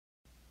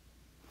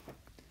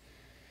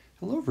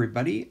Hello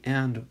everybody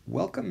and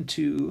welcome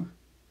to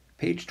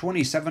page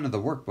 27 of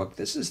the workbook.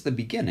 This is the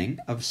beginning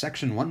of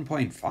section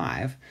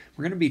 1.5.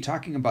 We're going to be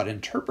talking about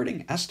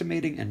interpreting,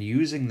 estimating, and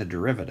using the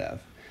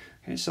derivative.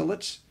 Okay, so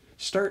let's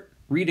start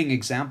reading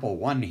example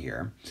 1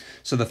 here.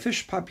 So the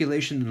fish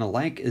population in a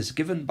lake is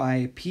given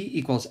by p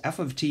equals f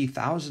of t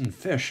 1,000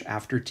 fish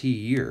after t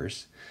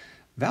years.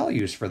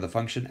 Values for the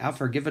function f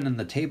are given in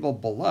the table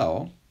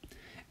below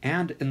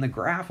and in the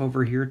graph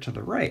over here to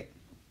the right.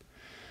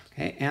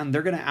 Okay, and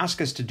they're going to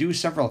ask us to do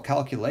several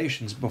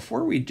calculations.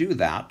 Before we do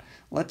that,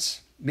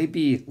 let's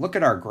maybe look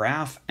at our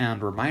graph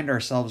and remind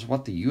ourselves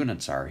what the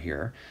units are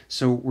here.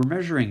 So we're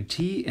measuring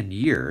t in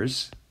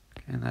years,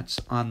 and that's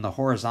on the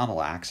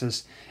horizontal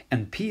axis,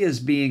 and p is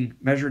being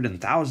measured in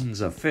thousands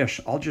of fish.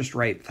 I'll just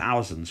write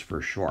thousands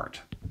for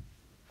short.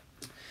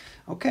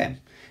 Okay,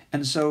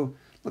 and so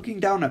looking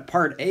down at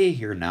part A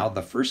here now,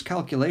 the first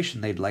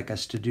calculation they'd like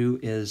us to do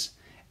is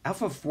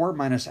f of 4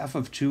 minus f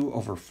of 2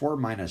 over 4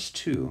 minus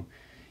 2.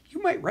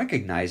 You might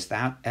recognize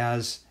that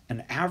as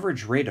an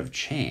average rate of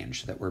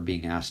change that we're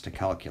being asked to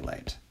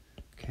calculate.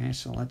 Okay,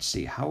 so let's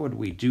see, how would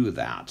we do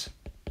that?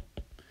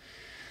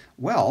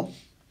 Well,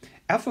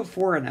 f of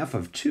 4 and f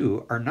of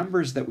 2 are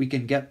numbers that we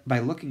can get by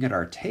looking at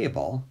our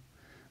table.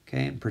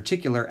 Okay, in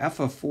particular, f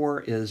of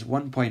 4 is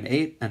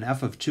 1.8 and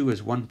f of 2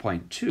 is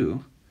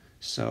 1.2.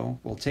 So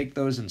we'll take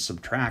those and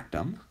subtract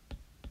them.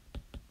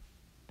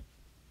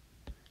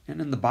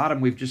 And in the bottom,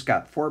 we've just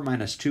got 4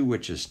 minus 2,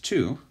 which is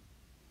 2.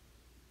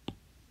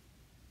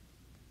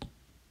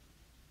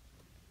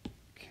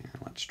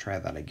 Let's try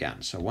that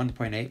again. So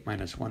 1.8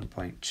 minus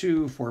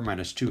 1.2, 4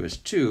 minus 2 is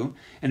 2.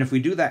 And if we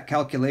do that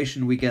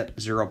calculation, we get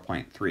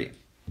 0.3.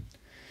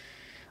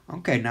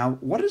 Okay, now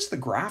what is the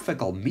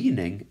graphical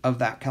meaning of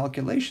that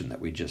calculation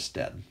that we just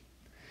did?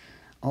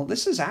 Well,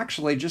 this is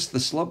actually just the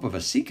slope of a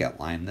secant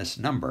line, this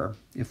number.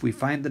 If we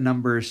find the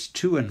numbers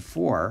 2 and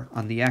 4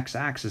 on the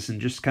x-axis and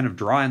just kind of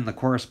draw in the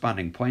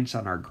corresponding points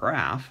on our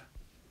graph,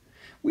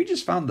 we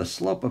just found the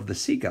slope of the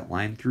secant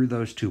line through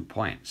those 2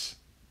 points.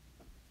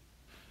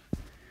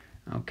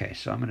 Okay,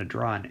 so I'm going to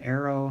draw an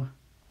arrow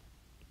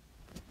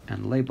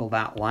and label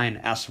that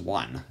line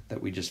S1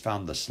 that we just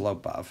found the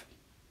slope of.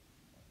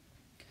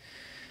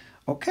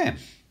 Okay,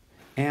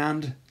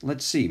 and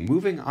let's see,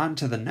 moving on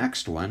to the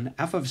next one,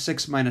 f of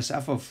 6 minus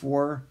f of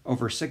 4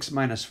 over 6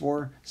 minus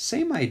 4,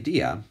 same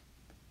idea.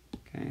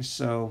 Okay,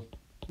 so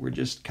we're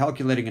just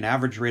calculating an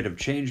average rate of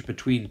change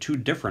between 2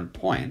 different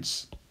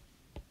points.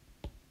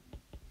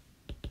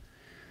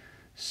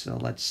 So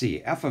let's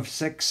see, f of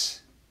 6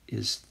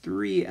 is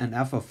 3 and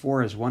f of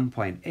 4 is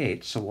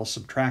 1.8, so we'll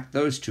subtract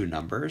those 2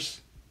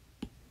 numbers.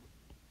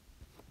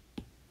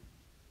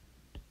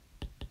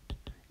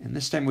 And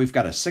this time we've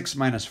got a 6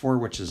 minus 4,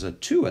 which is a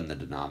 2 in the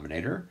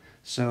denominator,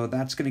 so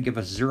that's going to give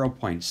us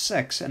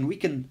 0.6, and we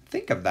can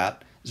think of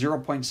that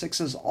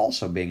 0.6 as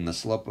also being the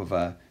slope of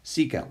a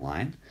secant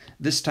line,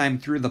 this time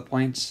through the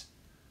points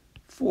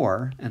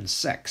 4 and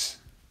 6.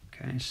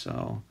 Okay,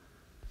 so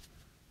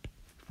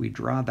if we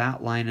draw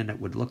that line, and it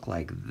would look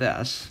like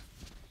this.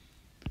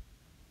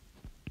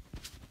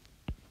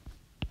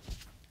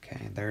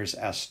 Okay, there's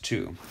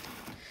S2.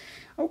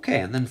 Okay,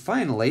 and then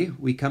finally,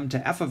 we come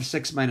to f of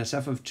 6 minus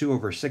f of 2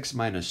 over 6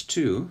 minus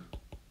 2.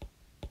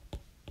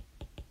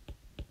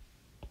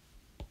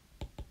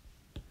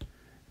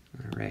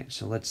 All right,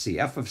 so let's see.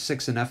 F of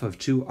 6 and f of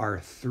 2 are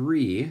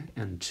 3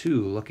 and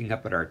 2, looking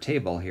up at our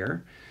table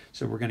here.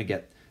 So we're going to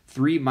get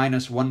 3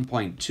 minus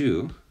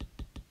 1.2.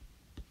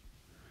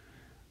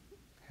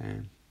 Okay.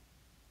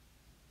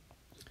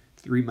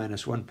 3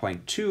 minus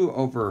 1.2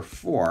 over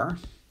 4.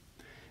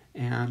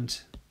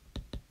 And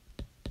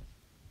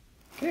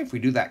okay, if we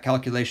do that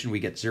calculation, we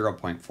get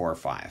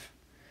 0.45.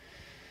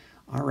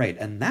 All right,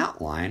 and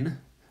that line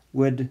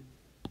would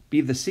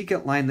be the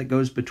secant line that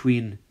goes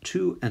between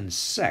 2 and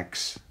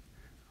 6.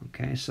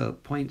 Okay, so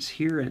points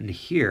here and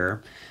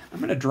here. I'm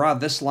going to draw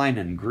this line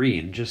in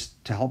green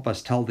just to help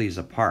us tell these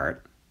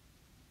apart.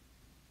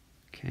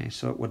 Okay,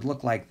 so it would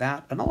look like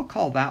that, and I'll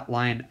call that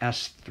line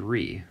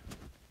S3.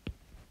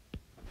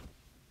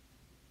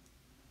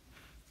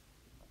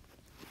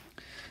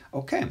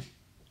 Okay.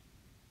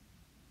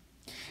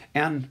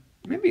 And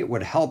maybe it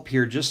would help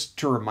here just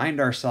to remind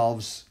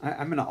ourselves,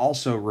 I'm going to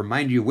also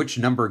remind you which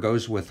number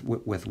goes with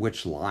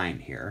which line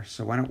here.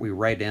 So why don't we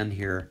write in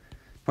here,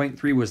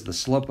 0.3 was the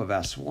slope of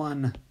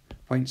S1,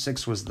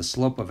 0.6 was the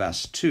slope of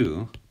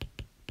S2,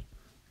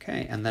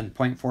 okay, and then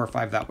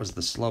 0.45, that was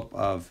the slope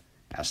of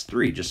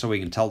S3, just so we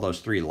can tell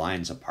those 3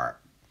 lines apart.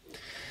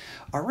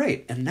 All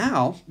right, and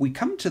now we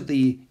come to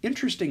the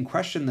interesting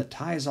question that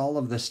ties all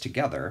of this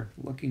together,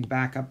 looking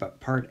back up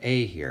at part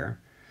A here.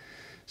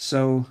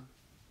 So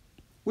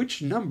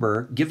which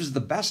number gives the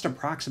best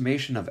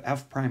approximation of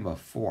f prime of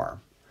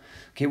 4?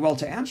 Okay, well,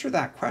 to answer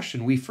that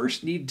question, we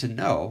first need to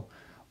know,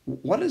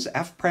 what does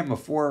f prime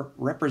of 4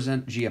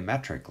 represent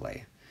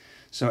geometrically?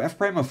 So f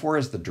prime of 4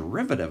 is the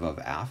derivative of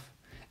f,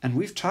 and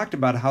we've talked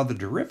about how the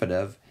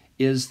derivative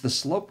is the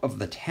slope of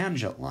the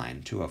tangent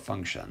line to a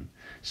function.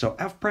 So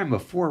f prime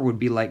of 4 would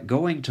be like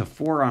going to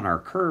 4 on our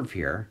curve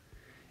here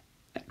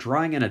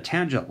drawing in a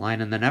tangent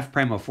line, and then f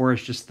prime of 4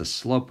 is just the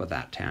slope of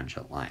that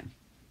tangent line.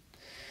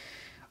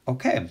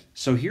 Okay,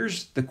 so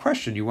here's the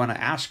question you want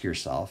to ask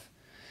yourself.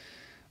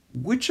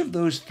 Which of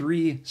those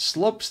three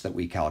slopes that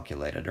we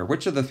calculated, or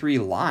which of the three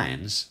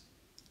lines,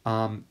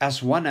 S1,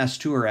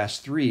 S2, or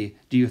S3,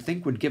 do you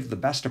think would give the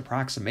best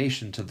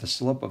approximation to the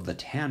slope of the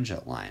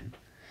tangent line?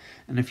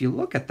 And if you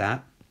look at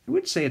that, I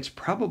would say it's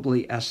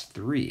probably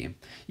S3.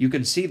 You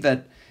can see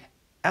that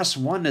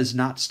S1 is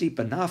not steep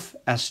enough,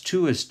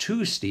 S2 is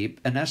too steep,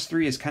 and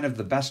S3 is kind of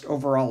the best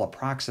overall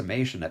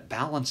approximation. It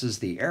balances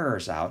the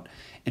errors out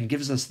and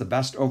gives us the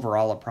best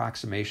overall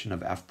approximation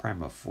of f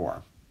prime of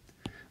 4.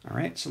 All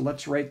right, so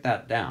let's write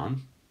that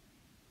down.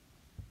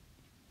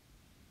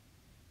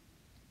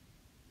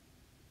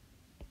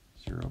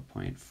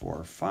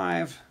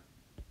 0.45.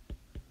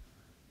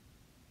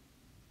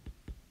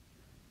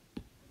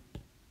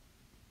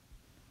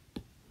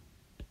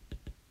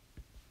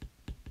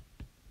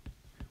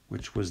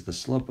 Which was the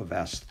slope of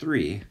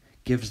S3,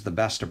 gives the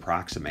best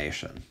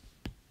approximation.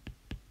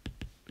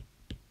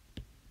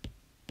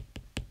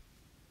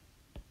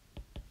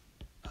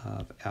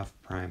 Of f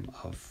prime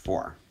of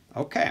 4.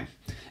 Okay,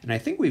 and I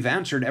think we've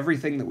answered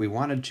everything that we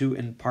wanted to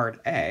in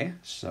part A,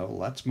 so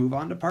let's move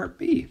on to part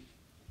B.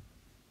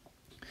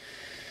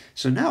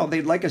 So now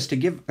they'd like us to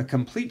give a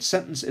complete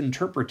sentence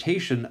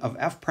interpretation of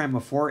f prime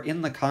of 4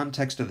 in the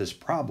context of this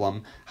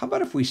problem. How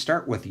about if we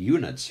start with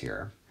units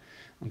here?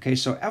 Okay,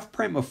 so f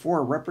prime of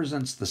 4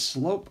 represents the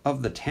slope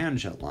of the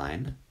tangent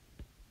line.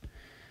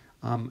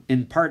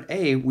 In part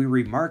A, we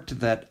remarked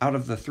that out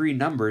of the three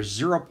numbers,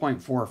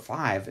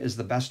 0.45 is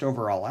the best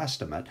overall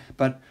estimate.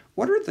 But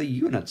what are the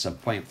units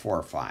of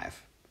 0.45?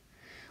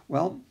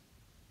 Well,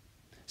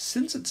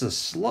 since it's a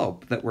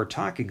slope that we're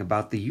talking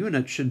about, the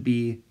unit should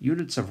be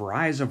units of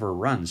rise over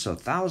run, so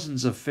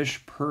thousands of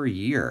fish per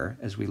year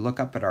as we look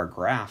up at our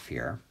graph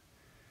here.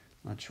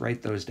 Let's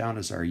write those down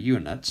as our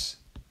units.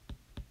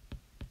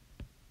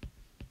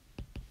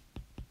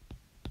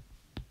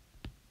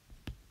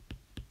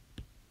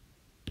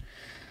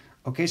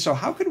 Okay, so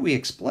how could we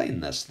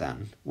explain this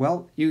then?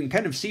 Well, you can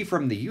kind of see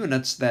from the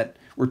units that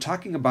we're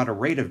talking about a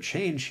rate of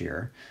change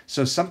here.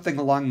 So something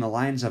along the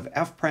lines of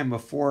f prime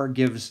of 4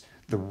 gives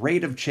the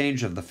rate of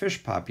change of the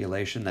fish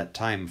population at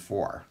time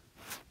 4.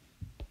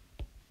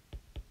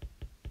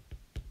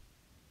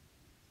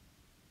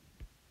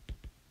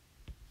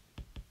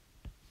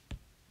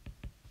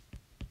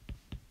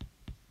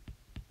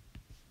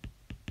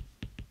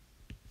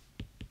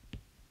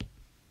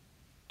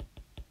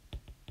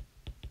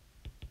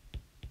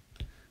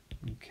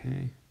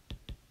 Okay.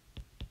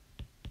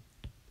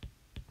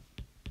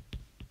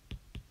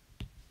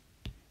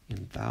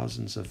 In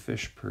thousands of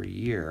fish per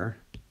year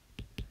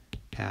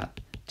at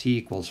t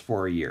equals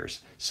 4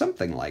 years.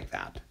 Something like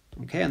that.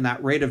 Okay, and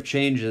that rate of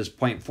change is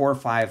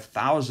 0.45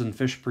 thousand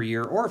fish per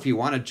year, or if you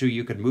wanted to,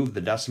 you could move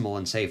the decimal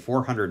and say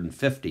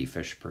 450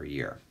 fish per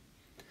year.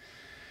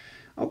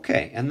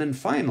 Okay, and then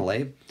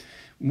finally,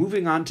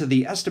 moving on to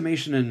the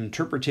estimation and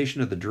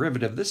interpretation of the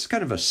derivative, this is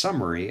kind of a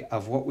summary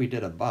of what we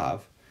did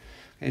above.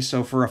 Okay,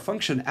 so for a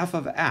function f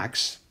of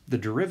x, the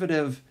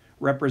derivative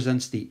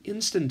represents the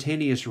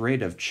instantaneous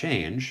rate of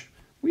change.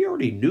 We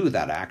already knew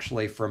that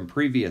actually from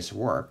previous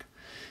work.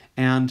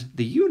 And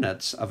the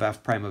units of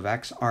f prime of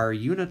x are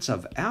units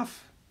of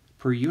f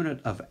per unit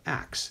of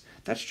x.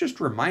 That's just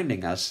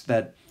reminding us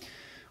that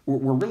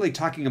we're really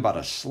talking about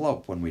a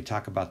slope when we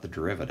talk about the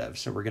derivative.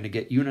 So we're going to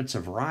get units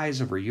of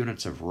rise over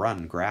units of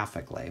run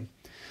graphically.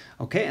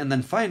 Okay, and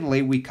then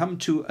finally we come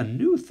to a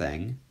new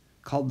thing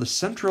called the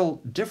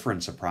central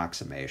difference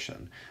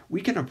approximation.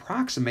 We can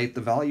approximate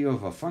the value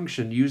of a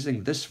function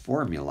using this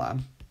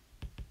formula.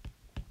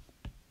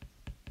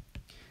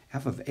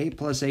 F of a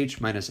plus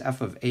h minus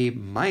f of a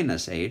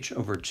minus h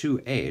over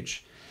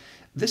 2h.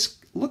 This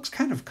looks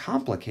kind of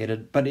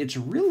complicated, but it's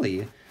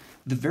really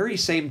the very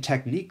same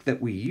technique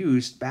that we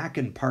used back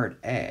in part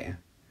A.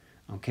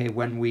 Okay,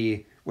 when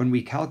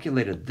we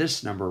calculated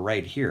this number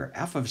right here,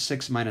 f of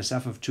 6 minus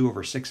f of 2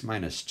 over 6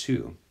 minus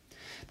 2.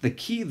 The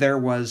key there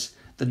was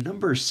the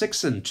numbers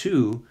 6 and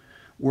 2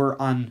 were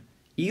on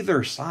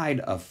either side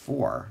of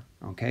 4.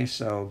 Okay,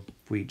 so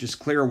if we just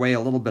clear away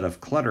a little bit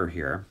of clutter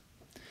here,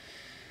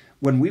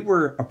 when we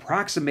were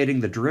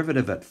approximating the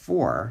derivative at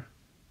 4,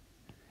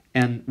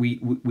 and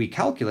we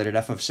calculated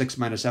f of 6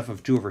 minus f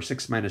of 2 over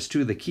 6 minus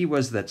 2, the key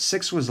was that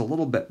 6 was a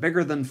little bit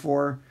bigger than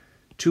 4,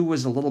 2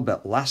 was a little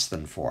bit less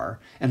than 4,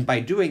 and by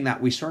doing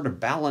that, we sort of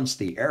balanced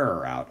the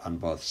error out on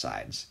both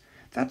sides.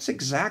 That's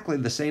exactly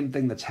the same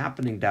thing that's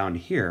happening down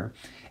here.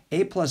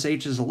 A plus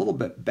h is a little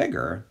bit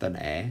bigger than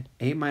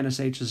a minus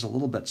h is a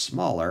little bit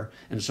smaller,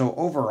 and so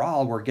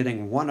overall we're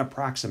getting one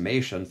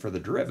approximation for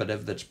the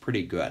derivative that's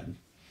pretty good.